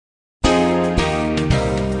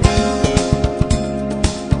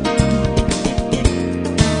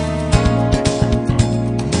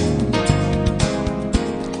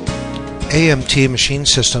AMT Machine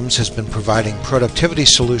Systems has been providing productivity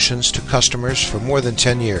solutions to customers for more than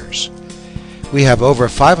 10 years. We have over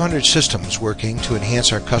 500 systems working to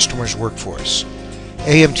enhance our customers' workforce.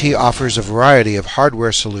 AMT offers a variety of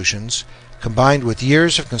hardware solutions combined with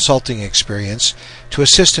years of consulting experience to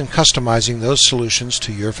assist in customizing those solutions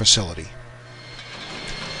to your facility.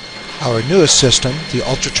 Our newest system, the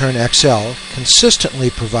UltraTurn XL, consistently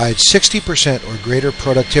provides 60% or greater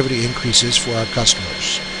productivity increases for our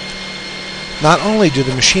customers. Not only do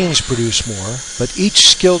the machines produce more, but each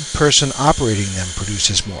skilled person operating them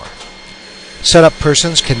produces more. Setup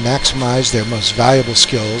persons can maximize their most valuable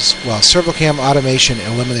skills, while ServoCam automation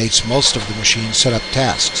eliminates most of the machine setup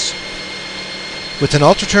tasks. With an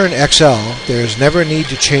UltraTurn XL, there is never a need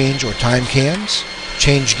to change or time cams,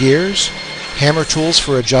 change gears, hammer tools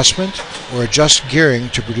for adjustment, or adjust gearing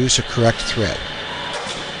to produce a correct thread.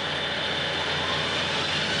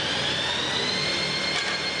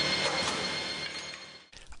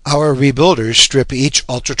 Our rebuilders strip each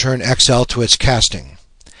UltraTurn XL to its casting.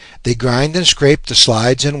 They grind and scrape the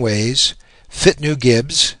slides and ways, fit new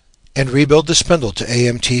gibs, and rebuild the spindle to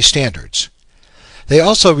AMT standards. They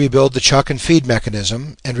also rebuild the chuck and feed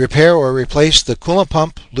mechanism and repair or replace the coolant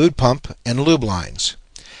pump, and lube lines.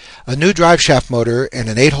 A new driveshaft motor and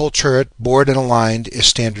an 8-hole turret bored and aligned is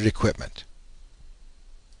standard equipment.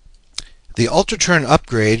 The UltraTurn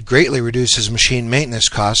upgrade greatly reduces machine maintenance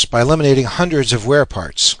costs by eliminating hundreds of wear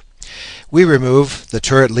parts. We remove the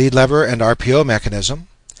turret lead lever and RPO mechanism,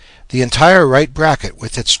 the entire right bracket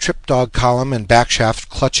with its trip dog column and backshaft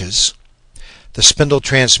clutches, the spindle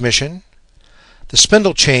transmission, the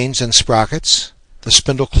spindle chains and sprockets, the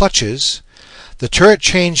spindle clutches, the turret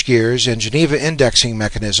change gears and Geneva indexing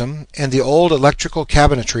mechanism, and the old electrical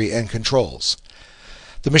cabinetry and controls.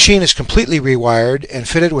 The machine is completely rewired and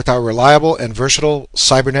fitted with our reliable and versatile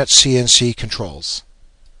Cybernet CNC controls.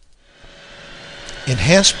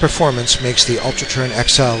 Enhanced performance makes the UltraTurn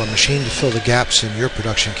XL a machine to fill the gaps in your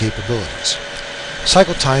production capabilities.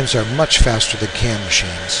 Cycle times are much faster than CAM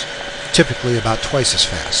machines, typically about twice as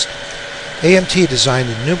fast. AMT designed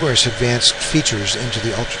numerous advanced features into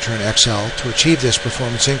the UltraTurn XL to achieve this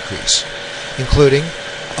performance increase, including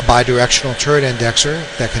a bidirectional turret indexer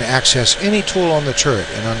that can access any tool on the turret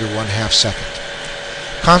in under 1/2 second,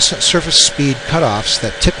 constant surface speed cutoffs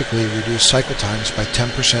that typically reduce cycle times by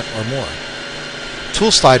 10% or more,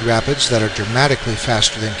 tool slide rapids that are dramatically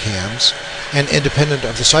faster than CAMs and independent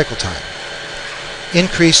of the cycle time,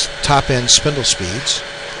 increased top-end spindle speeds,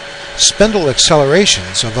 spindle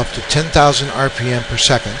accelerations of up to 10,000 RPM per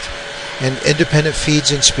second, and independent feeds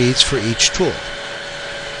and speeds for each tool.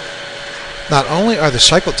 Not only are the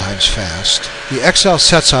cycle times fast, the XL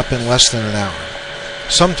sets up in less than an hour,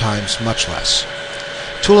 sometimes much less.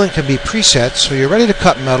 Tooling can be preset so you're ready to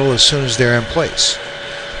cut metal as soon as they're in place.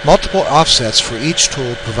 Multiple offsets for each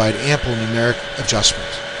tool provide ample numeric adjustment.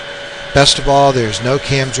 Best of all, there's no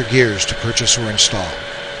cams or gears to purchase or install.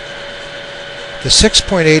 The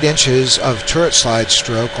 6.8 inches of turret slide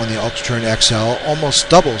stroke on the UltraTurn XL almost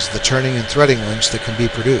doubles the turning and threading lengths that can be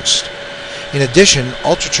produced. In addition,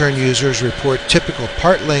 UltraTurn users report typical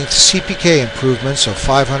part length CPK improvements of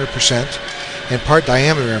 500% and part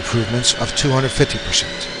diameter improvements of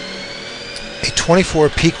 250%. A 24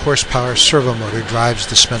 peak horsepower servo motor drives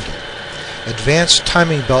the spindle. Advanced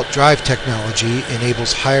timing belt drive technology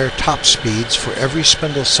enables higher top speeds for every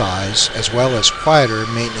spindle size as well as quieter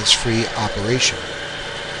maintenance-free operation.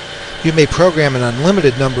 You may program an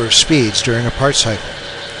unlimited number of speeds during a part cycle.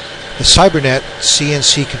 The Cybernet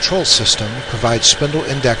CNC control system provides spindle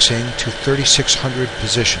indexing to 3,600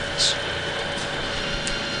 positions.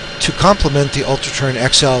 To complement the UltraTurn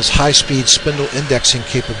XL's high-speed spindle indexing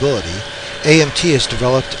capability, AMT has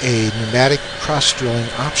developed a pneumatic cross-drilling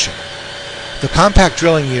option. The compact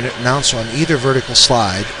drilling unit mounts on either vertical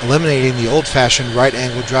slide, eliminating the old-fashioned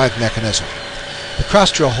right-angle drive mechanism. The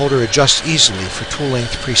cross-drill holder adjusts easily for tool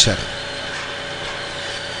length presetting.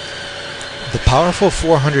 The powerful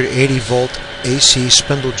 480-volt AC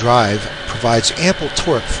spindle drive provides ample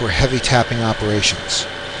torque for heavy tapping operations.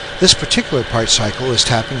 This particular part cycle is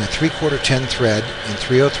tapping a 3/4 10 thread in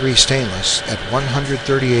 303 stainless at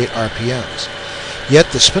 138 RPMs.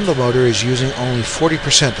 Yet the spindle motor is using only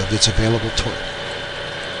 40% of its available torque.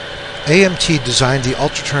 AMT designed the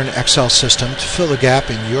UltraTurn XL system to fill a gap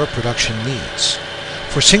in your production needs.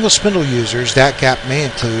 For single spindle users, that gap may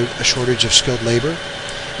include a shortage of skilled labor,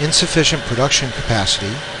 insufficient production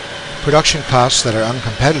capacity, production costs that are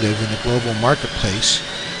uncompetitive in the global marketplace,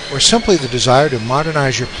 or simply the desire to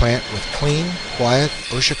modernize your plant with clean, quiet,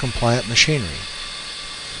 OSHA-compliant machinery.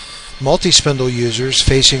 Multi-spindle users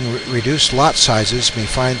facing reduced lot sizes may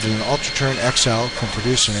find that an UltraTurn XL can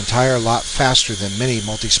produce an entire lot faster than many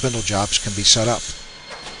multi-spindle jobs can be set up.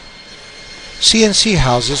 CNC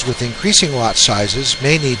houses with increasing lot sizes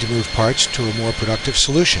may need to move parts to a more productive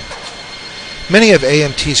solution. Many of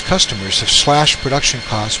AMT's customers have slashed production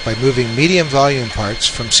costs by moving medium volume parts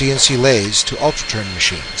from CNC lathes to UltraTurn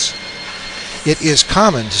machines. It is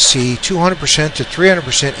common to see 200% to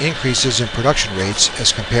 300% increases in production rates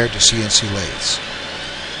as compared to CNC lathes.